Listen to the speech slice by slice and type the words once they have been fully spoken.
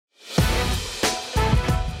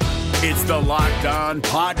It's the Locked On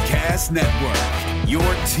Podcast Network, your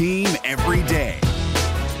team every day.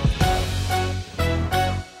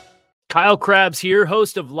 Kyle Krabs here,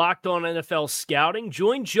 host of Locked On NFL Scouting.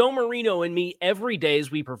 Join Joe Marino and me every day as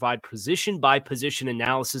we provide position-by-position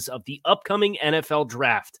analysis of the upcoming NFL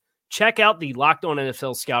Draft. Check out the Locked On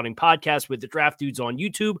NFL Scouting podcast with the Draft Dudes on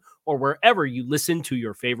YouTube or wherever you listen to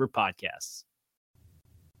your favorite podcasts.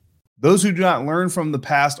 Those who do not learn from the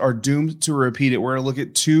past are doomed to repeat it. We're going to look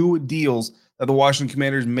at two deals that the Washington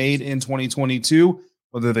Commanders made in 2022,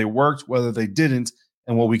 whether they worked, whether they didn't,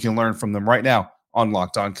 and what we can learn from them right now on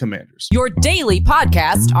Locked On Commanders. Your daily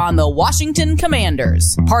podcast on the Washington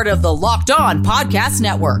Commanders. Part of the Locked On Podcast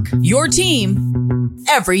Network. Your team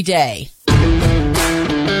every day.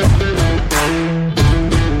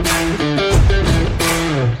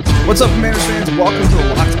 What's up, Commanders fans? Welcome to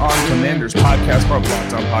the Locked On Commanders podcast, part of the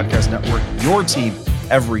Locked On Podcast Network, your team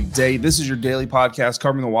every day. This is your daily podcast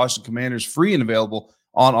covering the Washington Commanders, free and available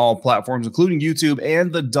on all platforms, including YouTube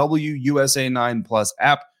and the WUSA 9 Plus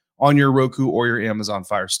app on your Roku or your Amazon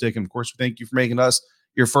Fire Stick. And of course, we thank you for making us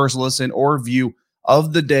your first listen or view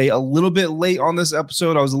of the day. A little bit late on this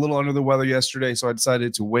episode. I was a little under the weather yesterday, so I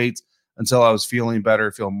decided to wait until I was feeling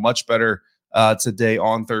better, feel much better today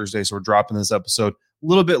on Thursday. So we're dropping this episode a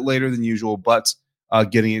little bit later than usual, but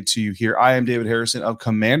getting it to you here. I am David Harrison of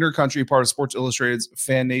Commander Country, part of Sports Illustrated's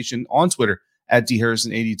Fan Nation on Twitter at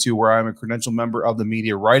DHarrison82, where I'm a credentialed member of the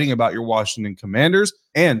media writing about your Washington Commanders.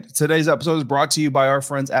 And today's episode is brought to you by our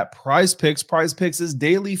friends at Prize Picks. Prize Picks is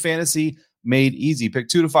daily fantasy made easy. Pick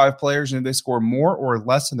 2 to 5 players, and if they score more or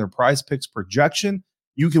less than their Prize Picks projection,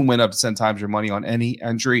 you can win up to 10 times your money on any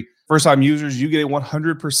entry. First-time users, you get a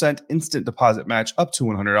 100% instant deposit match up to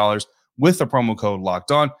 $100 with the promo code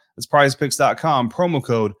Locked On. That's prizepicks.com, promo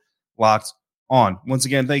code Locked On. Once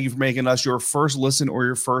again, thank you for making us your first listen or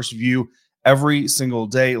your first view every single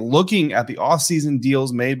day, looking at the offseason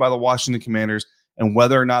deals made by the Washington Commanders and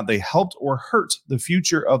whether or not they helped or hurt the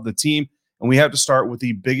future of the team. And we have to start with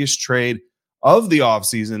the biggest trade of the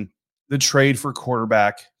offseason, the trade for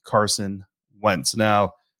quarterback Carson Wentz.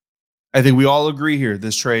 Now, I think we all agree here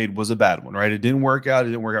this trade was a bad one, right? It didn't work out. It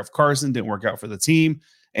didn't work out for Carson, didn't work out for the team.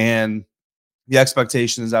 And the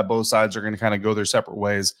expectation is that both sides are going to kind of go their separate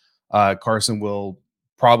ways. Carson will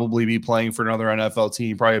probably be playing for another NFL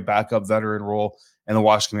team, probably a backup veteran role, and the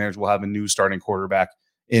Washington Commanders will have a new starting quarterback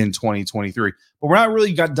in 2023. But we're not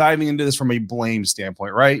really diving into this from a blame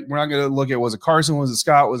standpoint, right? We're not going to look at, was it Carson, was it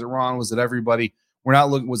Scott, was it Ron, was it everybody? We're not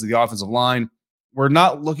looking, was it the offensive line? We're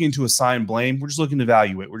not looking to assign blame. We're just looking to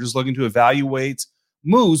evaluate. We're just looking to evaluate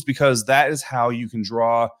moves because that is how you can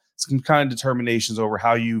draw some kind of determinations over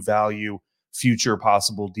how you value future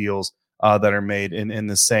possible deals that are made in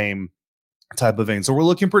the same type of vein. So we're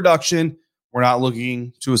looking production. We're not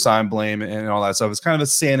looking to assign blame and all that stuff. It's kind of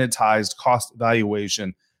a sanitized cost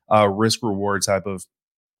evaluation, risk reward type of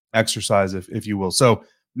exercise, if you will. So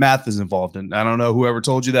math is involved in. I don't know whoever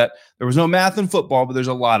told you that there was no math in football, but there's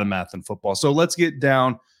a lot of math in football. So let's get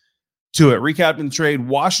down to it. Recapping the trade,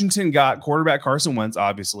 Washington got quarterback Carson Wentz,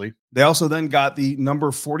 obviously. They also then got the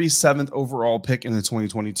number 47th overall pick in the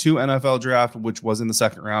 2022 NFL draft, which was in the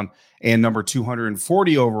second round, and number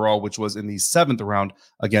 240 overall, which was in the seventh round,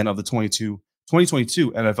 again, of the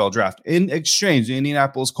 2022 NFL draft. In exchange, the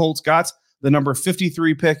Indianapolis Colts got the number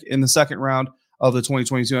 53 pick in the second round of the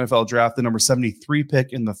 2022 NFL draft, the number 73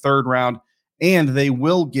 pick in the third round, and they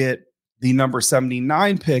will get the number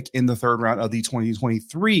 79 pick in the third round of the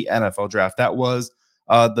 2023 NFL draft. That was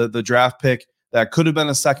the draft pick that could have been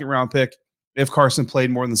a second round pick if Carson played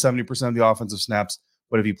more than 70% of the offensive snaps.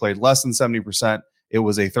 But if he played less than 70%, it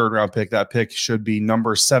was a third round pick. That pick should be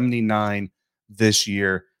number 79 this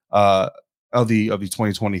year of the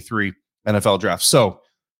 2023 NFL draft. So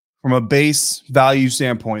from a base value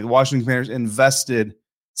standpoint, the Washington Commanders invested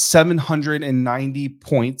 790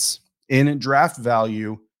 points in draft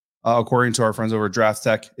value, according to our friends over at Draft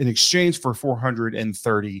Tech, in exchange for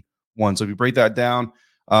 431. So if you break that down,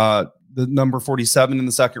 the number 47 in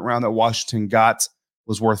the second round that Washington got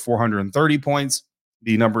was worth 430 points.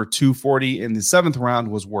 The number 240 in the seventh round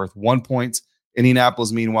was worth 1 point.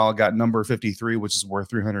 Indianapolis, meanwhile, got number 53, which is worth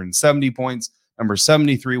 370 points. Number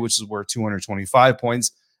 73, which is worth 225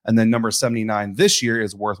 points. And then number 79 this year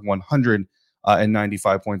is worth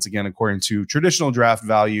 195 points, again, according to traditional draft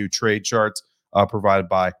value trade charts provided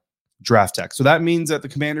by Draft Tech. So that means that the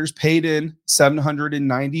Commanders paid in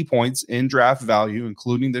 790 points in draft value,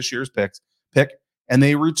 including this year's pick, and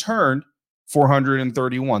they returned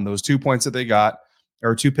 431. Those 2 points that they got,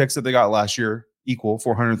 or 2 picks that they got last year, equal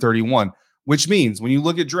 431, which means when you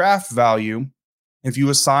look at draft value, if you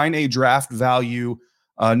assign a draft value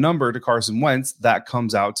number to Carson Wentz, that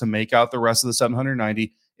comes out to make out the rest of the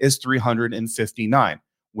 790 is 359,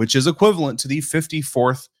 which is equivalent to the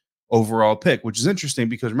 54th overall pick, which is interesting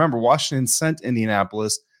because remember, Washington sent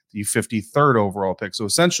Indianapolis the 53rd overall pick. So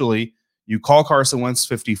essentially, you call Carson Wentz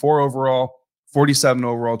 54 overall, 47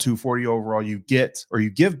 overall, 240 overall, you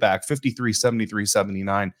give back 53, 73,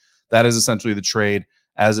 79. That is essentially the trade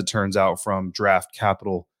as it turns out from draft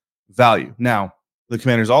capital value. Now, the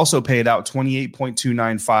Commanders also paid out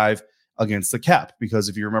 28.295 against the cap because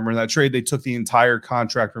if you remember in that trade, they took the entire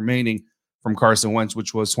contract remaining from Carson Wentz,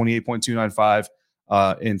 which was 28.295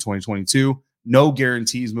 in 2022. No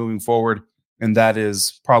guarantees moving forward, and that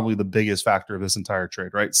is probably the biggest factor of this entire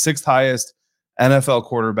trade, right? Sixth highest NFL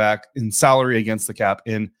quarterback in salary against the cap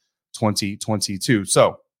in 2022.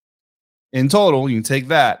 So in total, you can take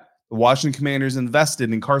that. The Washington Commanders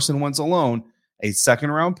invested in Carson Wentz alone a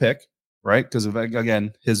second-round pick, right? Because,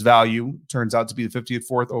 again, his value turns out to be the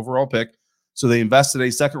 54th overall pick. So they invested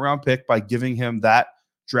a second-round pick by giving him that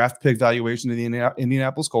draft pick valuation to the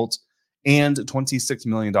Indianapolis Colts and $26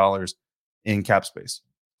 million in cap space.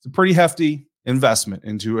 It's a pretty hefty investment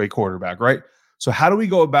into a quarterback, right? So how do we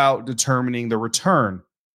go about determining the return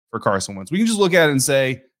for Carson Wentz? We can just look at it and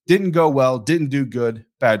say, didn't go well, didn't do good,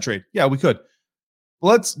 bad trade. Yeah, we could.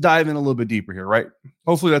 Let's dive in a little bit deeper here, right?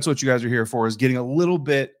 Hopefully that's what you guys are here for, is getting a little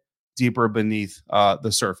bit deeper beneath the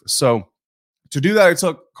surface. So to do that, I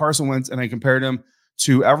took Carson Wentz and I compared him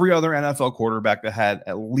to every other NFL quarterback that had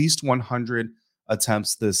at least 100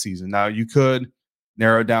 attempts this season. Now, you could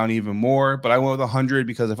narrow it down even more, but I went with 100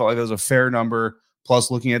 because I felt like that was a fair number. Plus,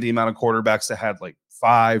 looking at the amount of quarterbacks that had like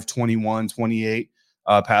 5, 21, 28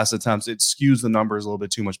 pass attempts, it skews the numbers a little bit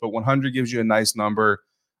too much. But 100 gives you a nice number,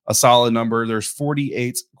 a solid number. There's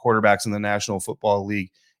 48 quarterbacks in the National Football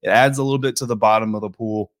League. It adds a little bit to the bottom of the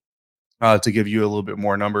pool to give you a little bit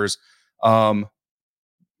more numbers.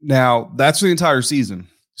 Now, that's for the entire season.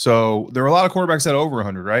 So there were a lot of quarterbacks that had over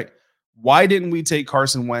 100, right? Why didn't we take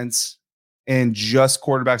Carson Wentz and just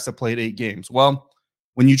quarterbacks that played 8 games? Well,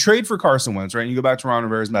 when you trade for Carson Wentz, right, and you go back to Ron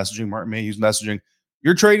Rivera's messaging, Martin Mayhew's messaging,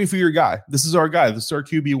 you're trading for your guy. This is our guy. This is our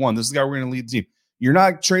QB1. This is the guy we're going to lead the team. You're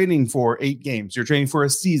not trading for 8 games. You're trading for a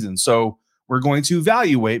season. So we're going to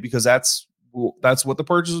evaluate because that's what the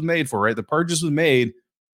purchase was made for, right? The purchase was made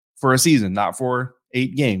for a season, not for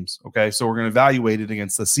 8 games. Okay, so we're going to evaluate it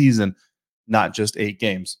against the season, not just 8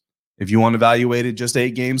 games. If you want to evaluate it just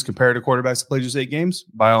 8 games compared to quarterbacks that play just 8 games,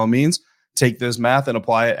 by all means, take this math and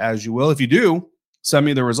apply it as you will. If you do, send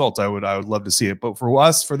me the results. I would love to see it. But for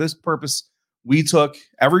us, for this purpose, we took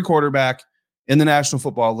every quarterback in the National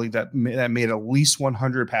Football League that made at least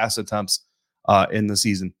 100 pass attempts in the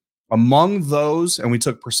season. Among those, and we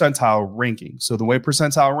took percentile rankings. So the way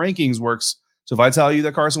percentile rankings works, so if I tell you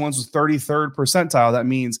that Carson Wentz was 33rd percentile, that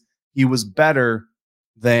means he was better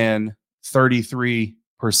than 33%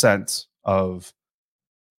 of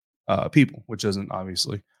people, which isn't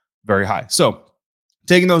obviously very high. So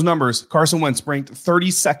taking those numbers, Carson Wentz ranked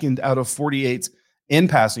 32nd out of 48 in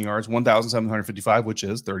passing yards, 1,755, which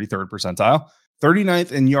is 33rd percentile.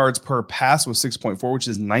 39th in yards per pass with 6.4, which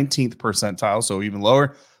is 19th percentile, so even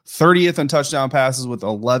lower. 30th in touchdown passes with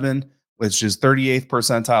 11, which is 38th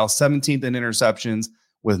percentile. 17th in interceptions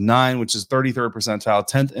with 9, which is 33rd percentile.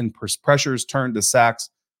 10th in pressures turned to sacks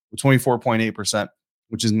with 24.8%,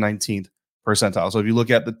 which is 19th percentile. So if you look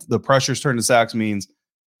at the pressures turned to sacks, means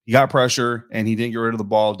he got pressure and he didn't get rid of the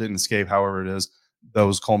ball, didn't escape, however it is.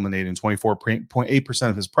 Those culminate in 24.8%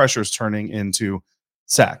 of his pressures turning into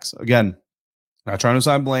sacks. Again, not trying to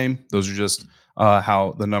assign blame. Those are just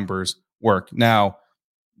how the numbers work. Now,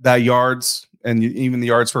 that yards and even the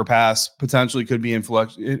yards per pass potentially could be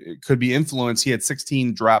influenced. He had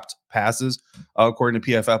 16 dropped passes, according to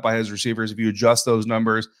PFF, by his receivers. If you adjust those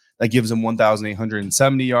numbers, that gives him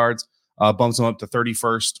 1,870 yards, bumps him up to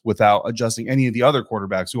 31st without adjusting any of the other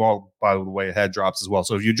quarterbacks who all, by the way, had drops as well.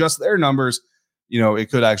 So if you adjust their numbers, it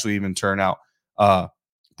could actually even turn out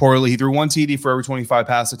poorly. He threw 1 TD for every 25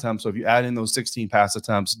 pass attempts. So if you add in those 16 pass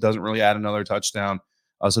attempts, it doesn't really add another touchdown.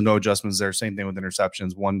 So no adjustments there. Same thing with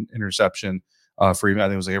interceptions. 1 interception for even, I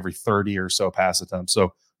think it was like every 30 or so pass attempts.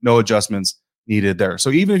 So no adjustments needed there.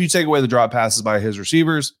 So even if you take away the drop passes by his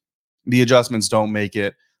receivers, the adjustments don't make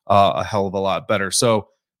it a hell of a lot better. So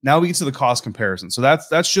now we get to the cost comparison. So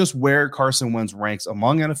that's just where Carson Wentz ranks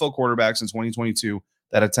among NFL quarterbacks in 2022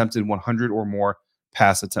 that attempted 100 or more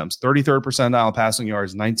pass attempts. 33rd percentile passing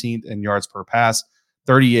yards, 19th in yards per pass,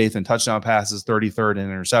 38th in touchdown passes, 33rd in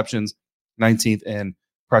interceptions, 19th in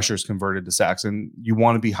pressures converted to sacks. And you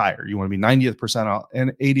want to be higher. You want to be 90th percentile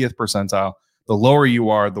and 80th percentile. The lower you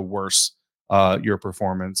are, the worse your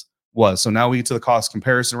performance was. So now we get to the cost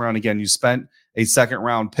comparison round. Again, you spent a second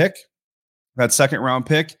round pick. That second round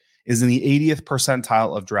pick is in the 80th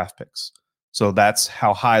percentile of draft picks. So that's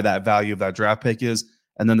how high that value of that draft pick is.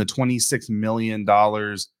 And then the $26 million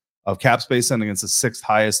of cap space, sending against the sixth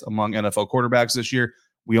highest among NFL quarterbacks this year.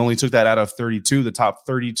 We only took that out of 32, the top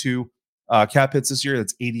 32 cap hits this year.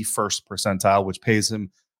 That's 81st percentile, which pays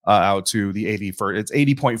him out to the 81st. It's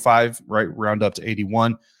 80.5, right? Round up to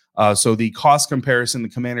 81. So the cost comparison, the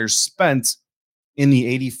Commanders spent in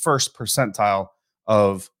the 81st percentile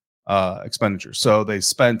of expenditures. So they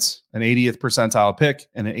spent an 80th percentile pick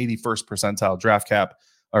and an 81st percentile draft cap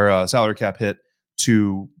or salary cap hit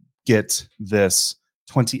to get this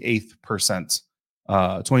 28th percentile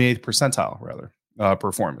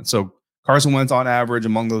performance. So Carson Wentz on average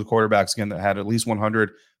among those quarterbacks, again, that had at least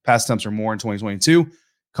 100 pass attempts or more in 2022,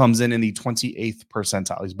 comes in the 28th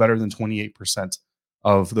percentile. He's better than 28%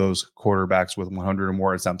 of those quarterbacks with 100 or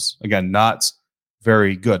more attempts. Again, not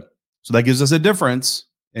very good. So that gives us a difference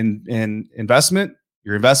in investment.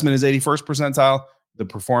 Your investment is 81st percentile. The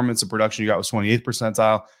performance and production you got was 28th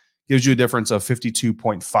percentile. Gives you a difference of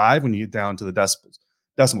 52.5 when you get down to the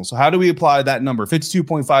decimal. So how do we apply that number?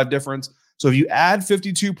 52.5 difference. So if you add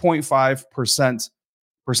 52.5%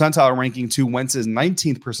 percentile ranking to Wentz's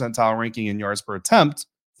 19th percentile ranking in yards per attempt,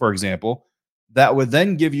 for example, that would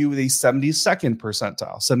then give you the 72nd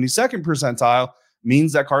percentile. 72nd percentile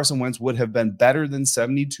means that Carson Wentz would have been better than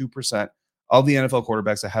 72% of the NFL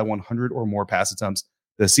quarterbacks that had 100 or more pass attempts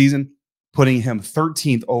this season, putting him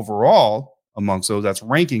 13th overall amongst those. That's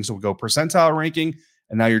ranking. So we go percentile ranking,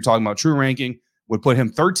 and now you're talking about true ranking, would put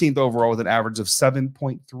him 13th overall with an average of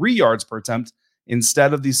 7.3 yards per attempt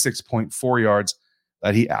instead of the 6.4 yards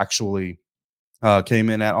that he actually came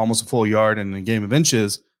in at, almost a full yard. And in a game of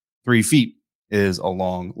inches, 3 feet is a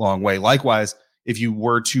long, long way. Likewise, if you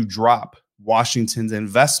were to drop Washington's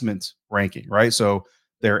investment ranking, right? So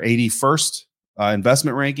their 81st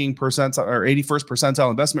investment ranking percentile, or 81st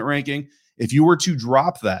percentile investment ranking, if you were to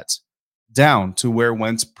drop that down to where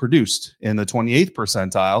Wentz produced in the 28th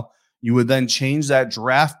percentile, you would then change that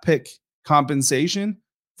draft pick compensation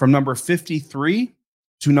from number 53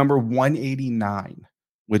 to number 189,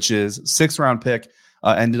 which is 6th round pick.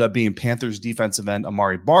 Ended up being Panthers defensive end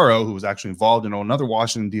Amari Barrow, who was actually involved in another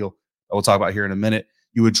Washington deal that we'll talk about here in a minute.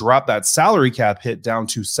 You would drop that salary cap hit down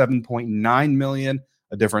to $7.9 million,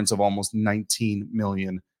 a difference of almost $19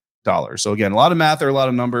 million. So again, a lot of math there, a lot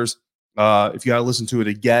of numbers. If you got to listen to it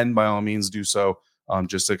again, by all means do so,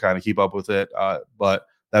 just to kind of keep up with it. But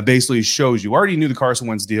that basically shows you already knew the Carson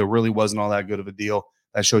Wentz deal really wasn't all that good of a deal.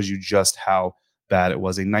 That shows you just how bad it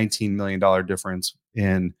was. A $19 million difference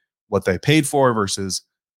in what they paid for versus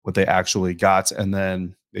what they actually got. And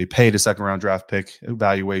then they paid a second round draft pick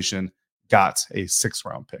evaluation, got a 6th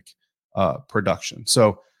round pick production.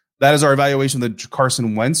 So that is our evaluation of the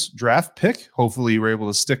Carson Wentz draft pick. Hopefully you were able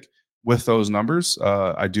to stick with those numbers.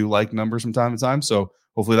 I do like numbers from time to time. So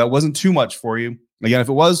hopefully that wasn't too much for you. Again, if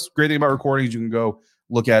it was, great thing about recording is you can go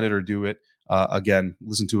look at it or do it again,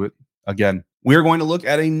 listen to it again. We are going to look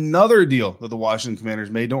at another deal that the Washington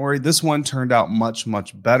Commanders made. Don't worry, this one turned out much,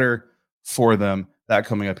 much better for them. That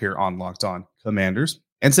coming up here on Locked On Commanders.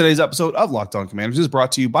 And today's episode of Locked On Commanders is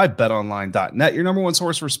brought to you by betonline.net, your number one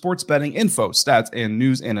source for sports betting info, stats, and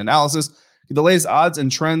news and analysis. Get the latest odds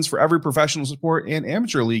and trends for every professional sport and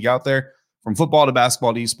amateur league out there. From football to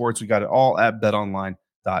basketball to esports, we got it all at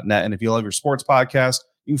betonline.net. And if you love your sports podcast,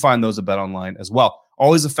 you can find those at BetOnline as well.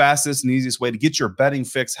 Always the fastest and easiest way to get your betting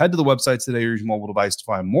fix. Head to the website today or use your mobile device to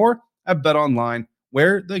find more at BetOnline,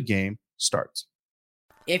 where the game starts.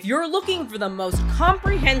 If you're looking for the most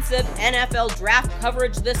comprehensive NFL draft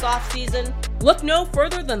coverage this offseason, look no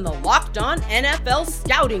further than the Locked On NFL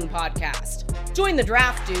Scouting Podcast. Join the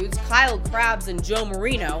draft dudes, Kyle Krabs and Joe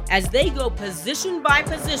Marino, as they go position by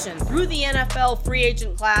position through the NFL free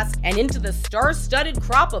agent class and into the star-studded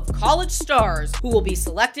crop of college stars who will be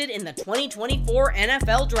selected in the 2024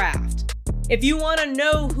 NFL Draft. If you want to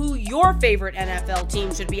know who your favorite NFL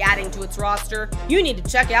team should be adding to its roster, you need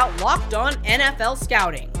to check out Locked On NFL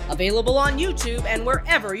Scouting, available on YouTube and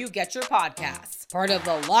wherever you get your podcasts. Part of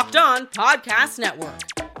the Locked On Podcast Network,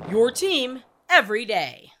 your team every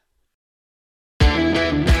day.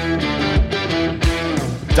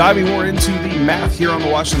 Diving more into the math here on the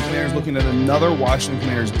Washington Commanders, looking at another Washington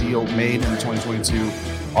Commanders deal made in the 2022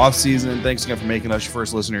 offseason. Thanks again for making us your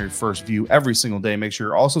first listener, your first view every single day. Make sure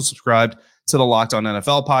you're also subscribed to the Locked On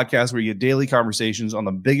NFL podcast, where you get daily conversations on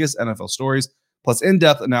the biggest NFL stories, plus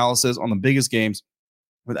in-depth analysis on the biggest games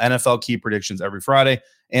with NFL key predictions every Friday.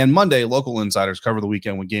 And Monday, local insiders cover the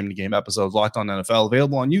weekend with game-to-game episodes. Locked On NFL,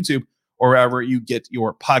 available on YouTube or wherever you get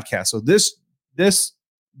your podcast. So this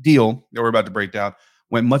deal that we're about to break down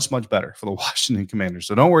went much, much better for the Washington Commanders.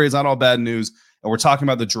 So don't worry, it's not all bad news. And we're talking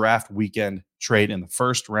about the draft weekend trade in the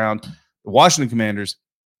first round. The Washington Commanders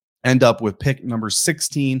end up with pick number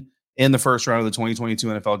 16 in the first round of the 2022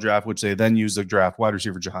 NFL draft, which they then use to draft wide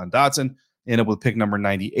receiver Jahan Dotson. They end up with pick number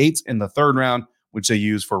 98 in the third round, which they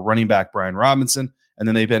use for running back Brian Robinson. And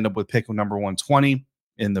then they end up with pick number 120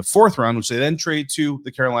 in the fourth round, which they then trade to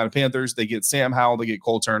the Carolina Panthers. They get Sam Howell, they get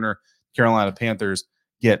Cole Turner. Carolina Panthers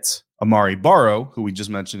get Amari Barrow, who we just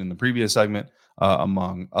mentioned in the previous segment,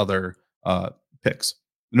 among other picks.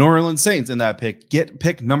 The New Orleans Saints in that pick get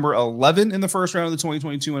pick number 11 in the first round of the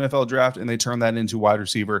 2022 NFL draft, and they turn that into wide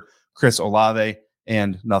receiver Chris Olave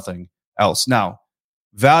and nothing else. Now,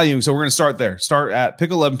 valuing, so we're going to start there. Start at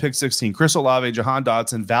pick 11, pick 16. Chris Olave, Jahan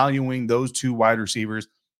Dotson, valuing those two wide receivers,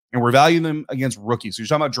 and we're valuing them against rookies. So you're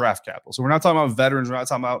talking about draft capital. So we're not talking about veterans. We're not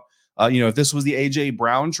talking about, if this was the A.J.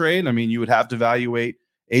 Brown trade, I mean, you would have to evaluate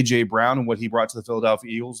A.J. Brown and what he brought to the Philadelphia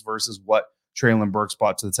Eagles versus what Treylon Burks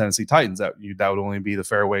bought to the Tennessee Titans. That would only be the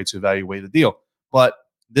fair way to evaluate the deal. But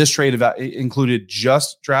this trade included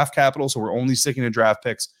just draft capital, so we're only sticking to draft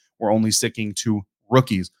picks. We're only sticking to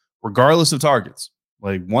rookies, regardless of targets.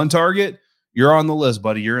 Like one target, you're on the list,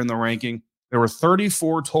 buddy. You're in the ranking. There were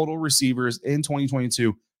 34 total receivers in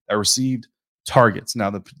 2022 that received targets. Now,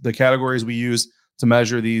 the categories we use to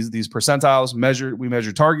measure these percentiles, we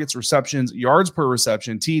measure targets, receptions, yards per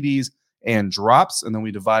reception, TDs, and drops, and then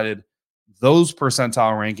we divided those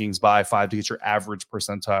percentile rankings by 5 to get your average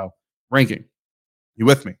percentile ranking. You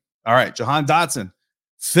with me? All right. Jahan Dotson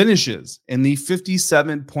finishes in the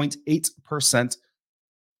 57.8%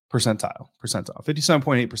 percentile,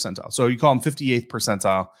 57.8 percentile. So you call him 58th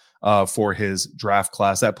percentile for his draft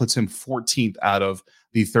class. That puts him 14th out of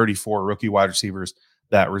the 34 rookie wide receivers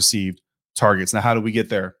that received targets. Now, how do we get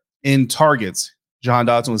there? In targets, Jahan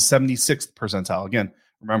Dotson was 76th percentile. Again,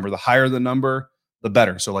 remember, the higher the number, the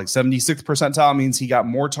better. So like 76th percentile means he got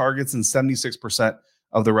more targets than 76%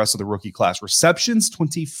 of the rest of the rookie class. Receptions,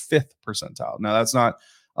 25th percentile. Now that's not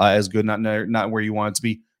as good, not where you want it to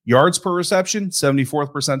be. Yards per reception,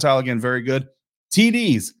 74th percentile. Again, very good.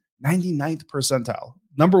 TDs, 99th percentile.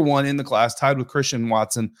 Number one in the class, tied with Christian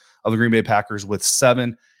Watson of the Green Bay Packers with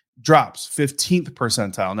 7 drops, 15th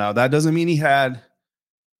percentile. Now that doesn't mean he had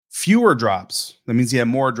fewer drops. That means he had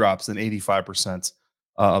more drops than 85%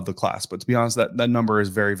 of the class. But to be honest, that number is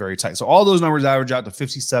very, very tight. So all those numbers average out to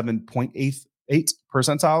 57.88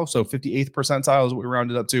 percentile. So 58th percentile is what we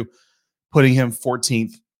rounded up to, putting him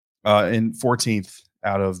 14th and 14th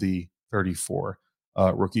out of the 34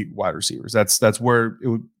 rookie wide receivers. That's where it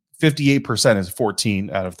would 58% is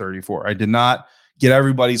 14 out of 34. I did not get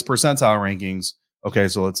everybody's percentile rankings. Okay,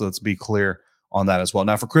 so let's be clear on that as well.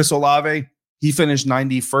 Now for Chris Olave, he finished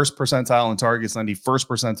 91st percentile in targets, 91st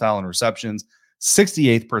percentile in receptions,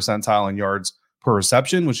 68th percentile in yards per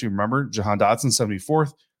reception, which you remember, Jahan Dotson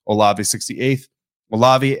 74th, Olave 68th,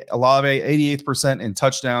 Olave 88th% in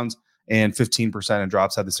touchdowns and 15% in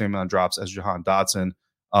drops, had the same amount of drops as Jahan Dotson.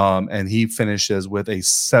 And he finishes with a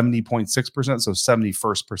 70.6%, so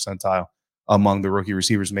 71st percentile among the rookie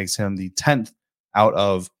receivers, makes him the 10th out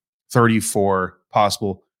of 34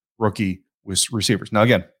 possible rookie receivers. Now,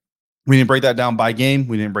 again, we didn't break that down by game.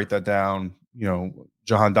 We didn't break that down.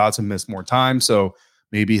 Jahan Dotson missed more time, so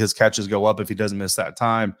maybe his catches go up if he doesn't miss that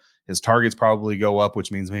time. His targets probably go up,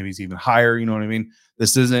 which means maybe he's even higher. You know what I mean?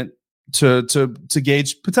 This isn't to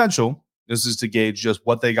gauge potential. This is to gauge just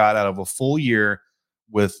what they got out of a full year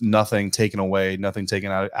with nothing taken away, nothing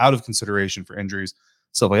taken out of consideration for injuries,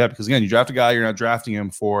 stuff like that. Because again, you draft a guy, you're not drafting him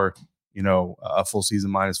for a full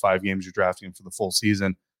season minus 5 games. You're drafting him for the full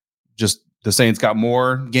season. Just the Saints got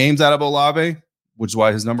more games out of Olave, which is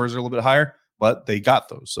why his numbers are a little bit higher, but they got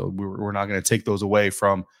those. So we're not going to take those away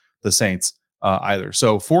from the Saints either.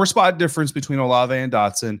 So 4-spot difference between Olave and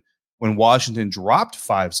Dotson when Washington dropped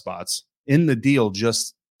 5 spots in the deal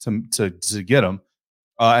just to get them.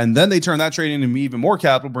 And then they turned that trade into even more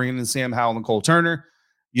capital, bringing in Sam Howell and Cole Turner.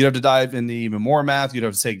 You'd have to dive into even more math. You'd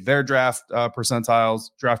have to take their draft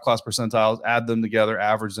percentiles, draft class percentiles, add them together,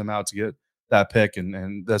 average them out to get that pick.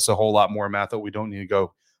 And that's a whole lot more math that we don't need to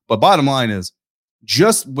go. But bottom line is,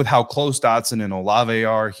 just with how close Dotson and Olave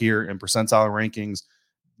are here in percentile rankings,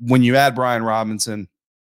 when you add Brian Robinson,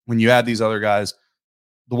 when you add these other guys,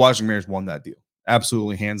 the Washington Commanders won that deal.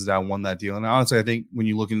 Absolutely, hands down, won that deal. And honestly, I think when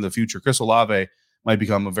you look into the future, Chris Olave might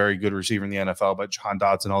become a very good receiver in the NFL, but Jahan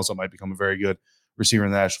Dotson also might become a very good receiver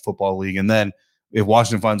in the National Football League. And then if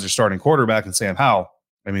Washington finds their starting quarterback in Sam Howell,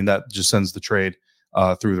 I mean, that just sends the trade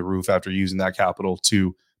through the roof after using that capital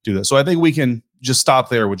to do that. So I think we can just stop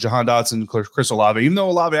there with Jahan Dotson, Chris Olave. Even though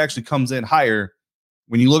Olave actually comes in higher,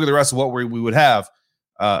 when you look at the rest of what we would have,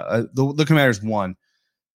 the Commanders won.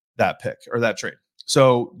 that pick or that trade.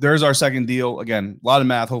 So there's our second deal. Again, a lot of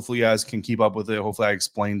math. Hopefully you guys can keep up with it. Hopefully I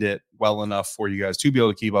explained it well enough for you guys to be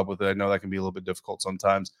able to keep up with it. I know that can be a little bit difficult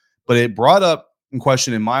sometimes, but it brought up in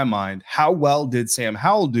question in my mind, how well did Sam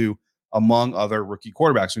Howell do among other rookie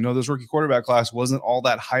quarterbacks? We know this rookie quarterback class wasn't all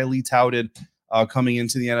that highly touted coming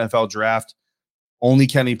into the NFL draft. Only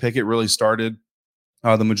Kenny Pickett really started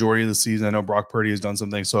the majority of the season. I know Brock Purdy has done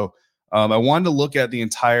something. So I wanted to look at the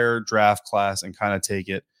entire draft class and kind of take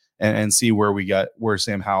it and see where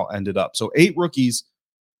Sam Howell ended up. So 8 rookie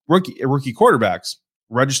quarterbacks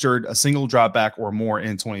registered a single drop back or more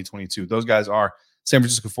in 2022. Those guys are San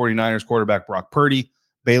Francisco 49ers quarterback Brock Purdy,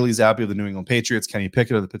 Bailey Zappi of the New England Patriots, Kenny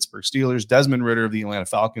Pickett of the Pittsburgh Steelers, Desmond Ridder of the Atlanta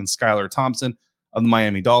Falcons, Skylar Thompson of the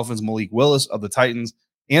Miami Dolphins, Malik Willis of the Titans,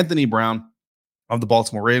 Anthony Brown of the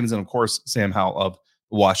Baltimore Ravens, and of course, Sam Howell of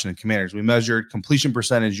the Washington Commanders. We measured completion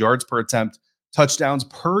percentage, yards per attempt, touchdowns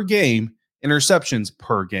per game, interceptions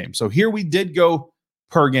per game. So here we did go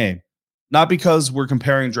per game, not because we're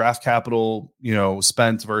comparing draft capital,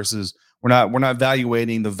 spent versus we're not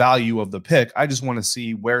evaluating the value of the pick. I just want to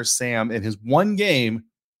see where Sam in his one game,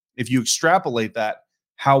 if you extrapolate that,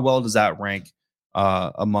 how well does that rank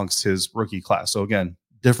amongst his rookie class? So again,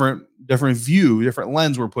 different view, different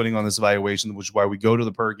lens we're putting on this evaluation, which is why we go to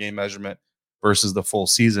the per game measurement versus the full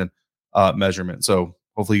season measurement. So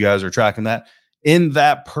hopefully you guys are tracking that. In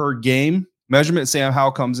that per game measurement, Sam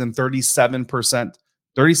Howell comes in 37th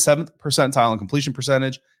percentile in completion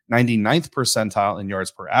percentage, 99th percentile in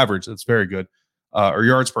yards per average. That's very good. Or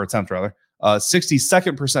yards per attempt, rather.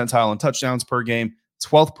 62nd percentile in touchdowns per game,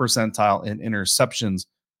 12th percentile in interceptions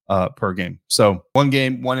per game. So one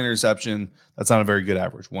game, one interception, that's not a very good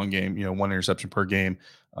average. One game, one interception per game,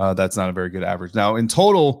 that's not a very good average. Now, in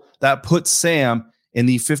total, that puts Sam in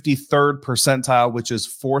the 53rd percentile, which is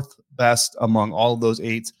 4th best among all of those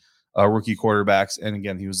 8 rookie quarterbacks. And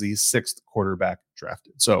again, he was the 6th quarterback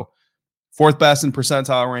drafted. So 4th best in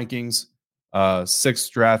percentile rankings, 6th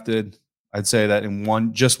drafted. I'd say that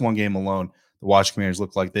in just one game alone, the Washington Commanders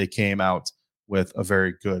looked like they came out with a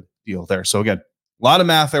very good deal there. So again, a lot of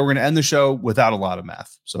math there. We're going to end the show without a lot of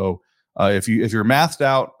math. So if you're mathed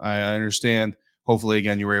out, I understand. Hopefully,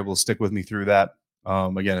 again, you were able to stick with me through that.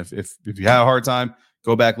 Again, if you had a hard time,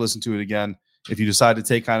 go back, listen to it again. If you decide to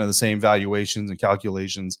take kind of the same valuations and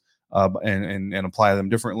calculations and apply them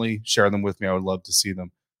differently, share them with me. I would love to see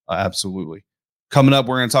them. Absolutely. Coming up,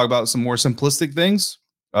 we're going to talk about some more simplistic things,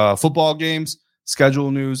 football games,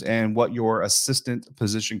 schedule news, and what your assistant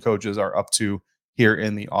position coaches are up to here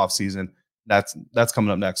in the offseason. That's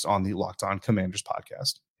coming up next on the Locked On Commanders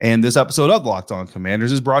podcast. And this episode of Locked On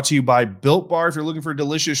Commanders is brought to you by Built Bar. If you're looking for a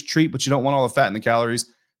delicious treat, but you don't want all the fat and the calories,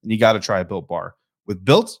 then you got to try Built Bar. With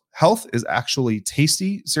Built, health is actually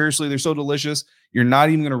tasty. Seriously, they're so delicious. You're not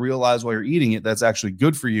even going to realize while you're eating it that's actually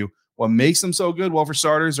good for you. What makes them so good? Well, for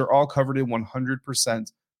starters, they're all covered in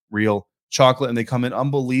 100% real chocolate, and they come in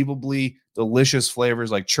unbelievably delicious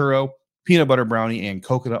flavors like churro, peanut butter brownie, and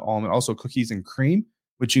coconut almond. Also cookies and cream,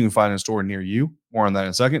 which you can find in a store near you. More on that in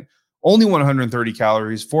a second. Only 130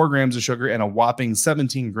 calories, 4 grams of sugar, and a whopping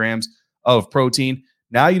 17 grams of protein.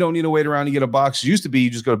 Now you don't need to wait around to get a box. It used to be you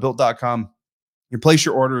just go to Built.com, you place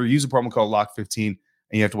your order, use a promo code LOCK15, and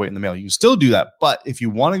you have to wait in the mail. You can still do that. But if you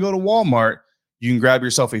want to go to Walmart, you can grab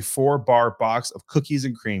yourself a 4-bar box of cookies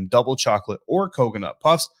and cream, double chocolate, or coconut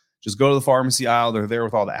puffs. Just go to the pharmacy aisle. They're there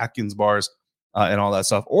with all the Atkins bars and all that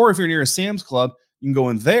stuff. Or if you're near a Sam's Club, you can go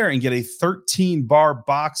in there and get a 13-bar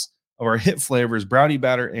box of our hit flavors, brownie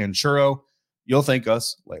batter and churro. You'll thank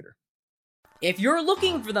us later. If you're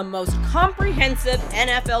looking for the most comprehensive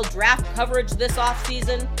NFL draft coverage this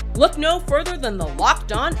offseason, look no further than the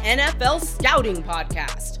Locked On NFL Scouting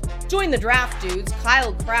Podcast. Join the draft dudes,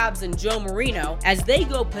 Kyle Krabs and Joe Marino, as they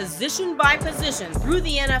go position by position through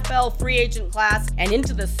the NFL free agent class and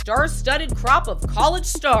into the star-studded crop of college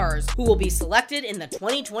stars who will be selected in the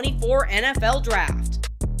 2024 NFL Draft.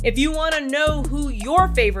 If you want to know who your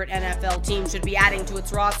favorite NFL team should be adding to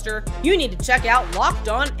its roster, you need to check out Locked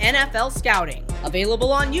On NFL Scouting,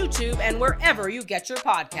 available on YouTube and wherever you get your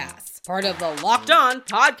podcasts. Part of the Locked On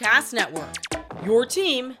Podcast Network, your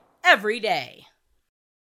team every day.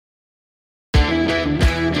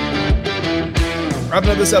 Wrapping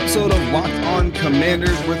up this episode of Locked On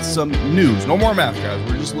Commanders with some news. No more math, guys.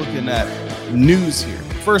 We're just looking at news here.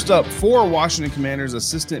 First up, 4 Washington Commanders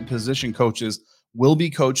assistant position coaches will be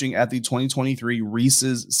coaching at the 2023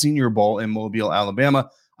 Reese's Senior Bowl in Mobile, Alabama.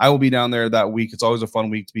 I will be down there that week. It's always a fun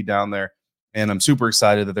week to be down there, and I'm super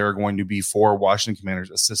excited that there are going to be 4 Washington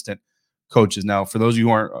Commanders assistant coaches. Now, for those of you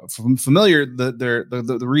who aren't familiar,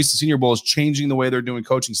 the Reese's Senior Bowl is changing the way they're doing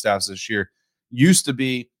coaching staffs this year. Used to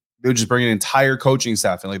be they would just bring an entire coaching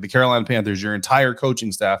staff in. Like the Carolina Panthers, your entire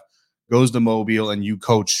coaching staff goes to Mobile and you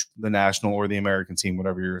coach the national or the American team,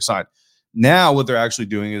 whatever you're assigned. Now what they're actually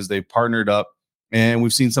doing is they've partnered up, and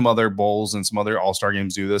we've seen some other bowls and some other all-star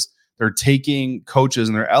games do this. They're taking coaches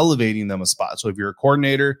and they're elevating them a spot. So if you're a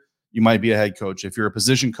coordinator, you might be a head coach. If you're a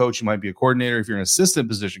position coach, you might be a coordinator. If you're an assistant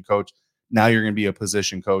position coach, now you're going to be a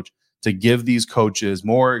position coach to give these coaches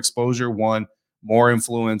more exposure, more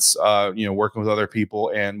influence, working with other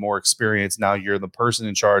people and more experience. Now you're the person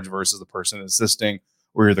in charge versus the person assisting,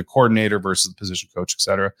 or you're the coordinator versus the position coach, et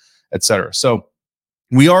cetera, et cetera. So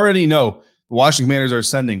we already know the Washington Commanders are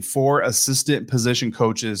sending 4 assistant position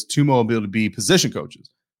coaches to Mobile to be position coaches.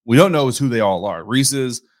 We don't know who they all are.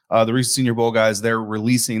 Reese's, the Reese Senior Bowl guys, they're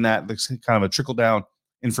releasing that. It's kind of a trickle-down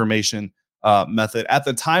information method. At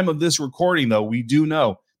the time of this recording, though, we do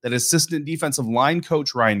know that assistant defensive line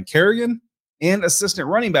coach Ryan Kerrigan and assistant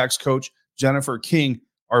running backs coach Jennifer King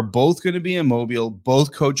are both going to be in Mobile,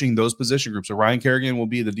 both coaching those position groups. So Ryan Kerrigan will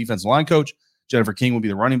be the defensive line coach. Jennifer King will be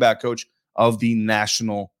the running back coach of the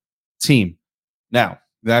national team. Now,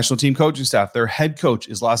 the national team coaching staff, their head coach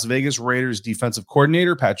is Las Vegas Raiders defensive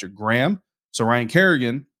coordinator Patrick Graham. So Ryan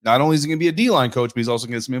Kerrigan, not only is he going to be a D-line coach, but he's also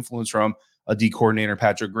going to get some influence from a D coordinator,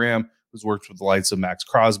 Patrick Graham, who's worked with the likes of Max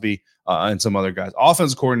Crosby and some other guys.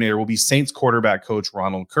 Offensive coordinator will be Saints quarterback coach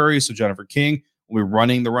Ronald Curry. So Jennifer King will be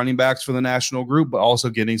running the running backs for the national group, but also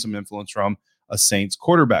getting some influence from a Saints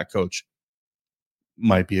quarterback coach.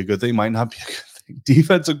 Might be a good thing, might not be a good thing.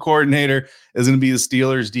 Defensive coordinator is going to be the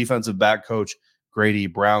Steelers defensive back coach Grady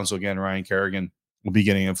Brown. So again, Ryan Kerrigan will be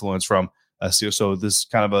getting influence from so this is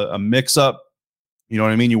kind of a mix up. You know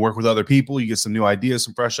what I mean? You work with other people, you get some new ideas,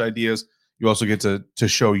 some fresh ideas. You also get to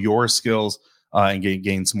show your skills and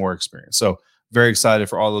gain some more experience. So very excited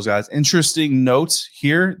for all those guys. Interesting notes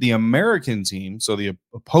here. The American team, so the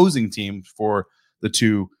opposing team for the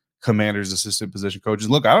 2 Commanders assistant position coaches.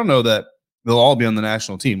 Look, I don't know that they'll all be on the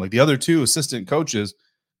national team. Like the other 2 assistant coaches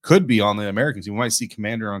could be on the American team. We might see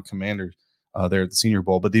commander on commander there at the Senior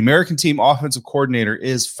Bowl. But the American team offensive coordinator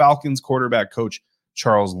is Falcons quarterback coach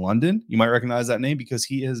Charles London. You might recognize that name because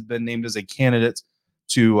he has been named as a candidate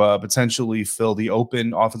to potentially fill the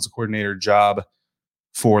open offensive coordinator job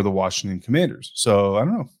for the Washington Commanders. So I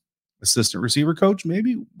don't know, assistant receiver coach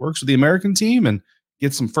maybe works with the American team and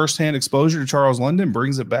gets some firsthand exposure to Charles London,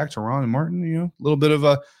 brings it back to Ron and Martin, a little bit of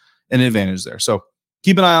an advantage there. So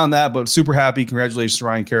keep an eye on that, but super happy. Congratulations to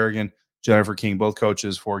Ryan Kerrigan, Jennifer King, both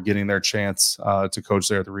coaches for getting their chance to coach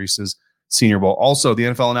there at the Reese's Senior Bowl. Also, the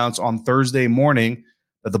NFL announced on Thursday morning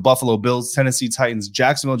that the Buffalo Bills, Tennessee Titans,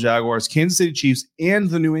 Jacksonville Jaguars, Kansas City Chiefs, and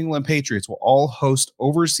the New England Patriots will all host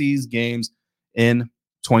overseas games in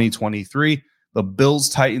 2023. The Bills,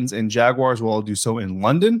 Titans, and Jaguars will all do so in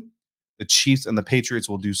London. The Chiefs and the Patriots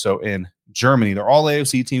will do so in Germany. They're all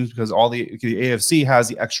AFC teams because all the AFC has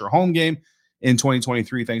the extra home game in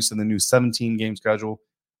 2023 thanks to the new 17-game schedule.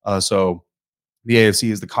 So the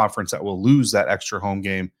AFC is the conference that will lose that extra home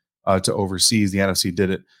game to overseas. The NFC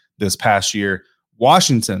did it this past year.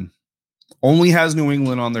 Washington only has New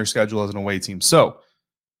England on their schedule as an away team. So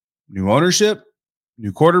new ownership,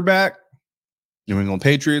 new quarterback, New England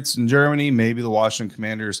Patriots in Germany. Maybe the Washington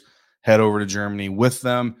Commanders head over to Germany with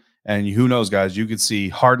them. And who knows, guys, you could see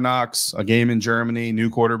Hard Knocks, a game in Germany,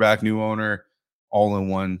 new quarterback, new owner, all in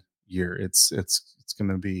one year. It's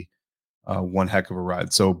going to be one heck of a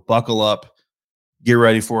ride. So buckle up, get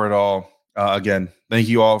ready for it all. Again, thank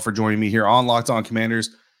you all for joining me here on Locked On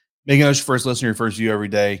Commanders. Making us your first listener, your first view every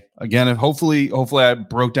day. Again, hopefully I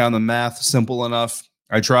broke down the math simple enough.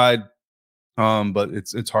 I tried, but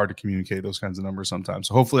it's hard to communicate those kinds of numbers sometimes.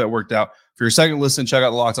 So hopefully that worked out. For your second listen, check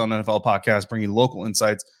out the Locked On NFL podcast, bringing local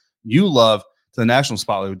insights you love to the national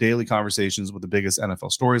spotlight with daily conversations with the biggest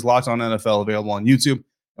NFL stories. Locked On NFL available on YouTube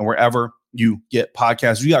and wherever you get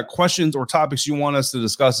podcasts. If you got questions or topics you want us to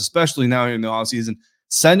discuss, especially now in the offseason,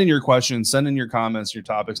 send in your questions, send in your comments, your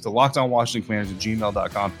topics to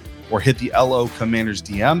lockedonwashingtoncommanders@gmail.com or hit the LO Commanders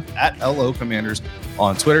DM at LO Commanders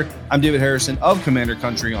on Twitter. I'm David Harrison of Commander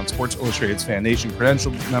Country on Sports Illustrated's Fan Nation,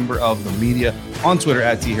 credentialed member of the media on Twitter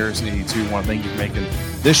at THarrison82. I want to thank you for making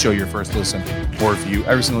this show your first listen or view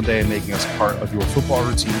every single day and making us part of your football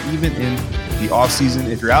routine, even in the offseason.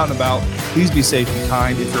 If you're out and about, please be safe and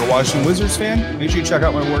kind. If you're a Washington Wizards fan, make sure you check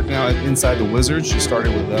out my work now at Inside the Wizards. Just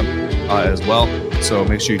started with them as well. So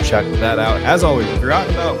make sure you check that out. As always, if you're out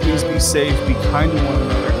and about, please be safe, be kind to one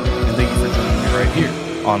another. And thank you for joining me right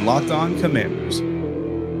here on Locked On Commanders.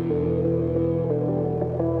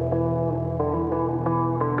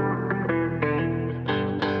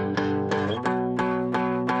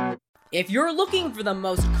 If you're looking for the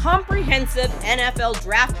most comprehensive NFL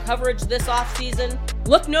draft coverage this offseason,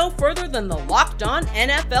 Look no further than the Locked On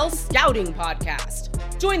NFL Scouting Podcast.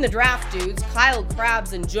 Join the draft dudes, Kyle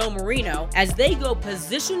Krabs and Joe Marino, as they go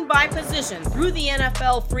position by position through the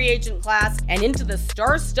NFL free agent class and into the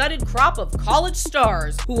star-studded crop of college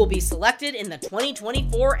stars who will be selected in the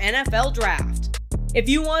 2024 NFL Draft. If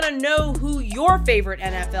you want to know who your favorite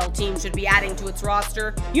NFL team should be adding to its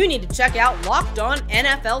roster, you need to check out Locked On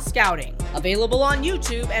NFL Scouting, available on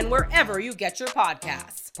YouTube and wherever you get your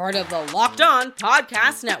podcasts. Part of the Locked On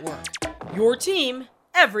Podcast Network, your team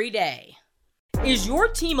every day. Is your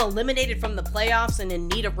team eliminated from the playoffs and in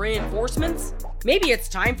need of reinforcements? Maybe it's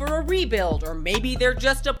time for a rebuild, or maybe they're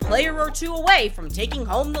just a player or two away from taking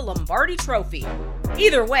home the Lombardi Trophy.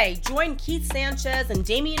 Either way, join Keith Sanchez and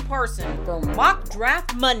Damian Parson for Mock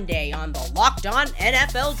Draft Monday on the Locked On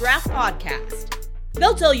NFL Draft Podcast.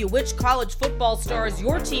 They'll tell you which college football stars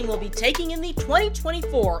your team will be taking in the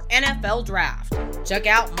 2024 NFL Draft. Check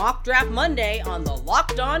out Mock Draft Monday on the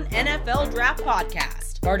Locked On NFL Draft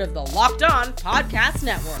Podcast, part of the Locked On Podcast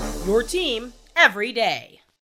Network, your team every day.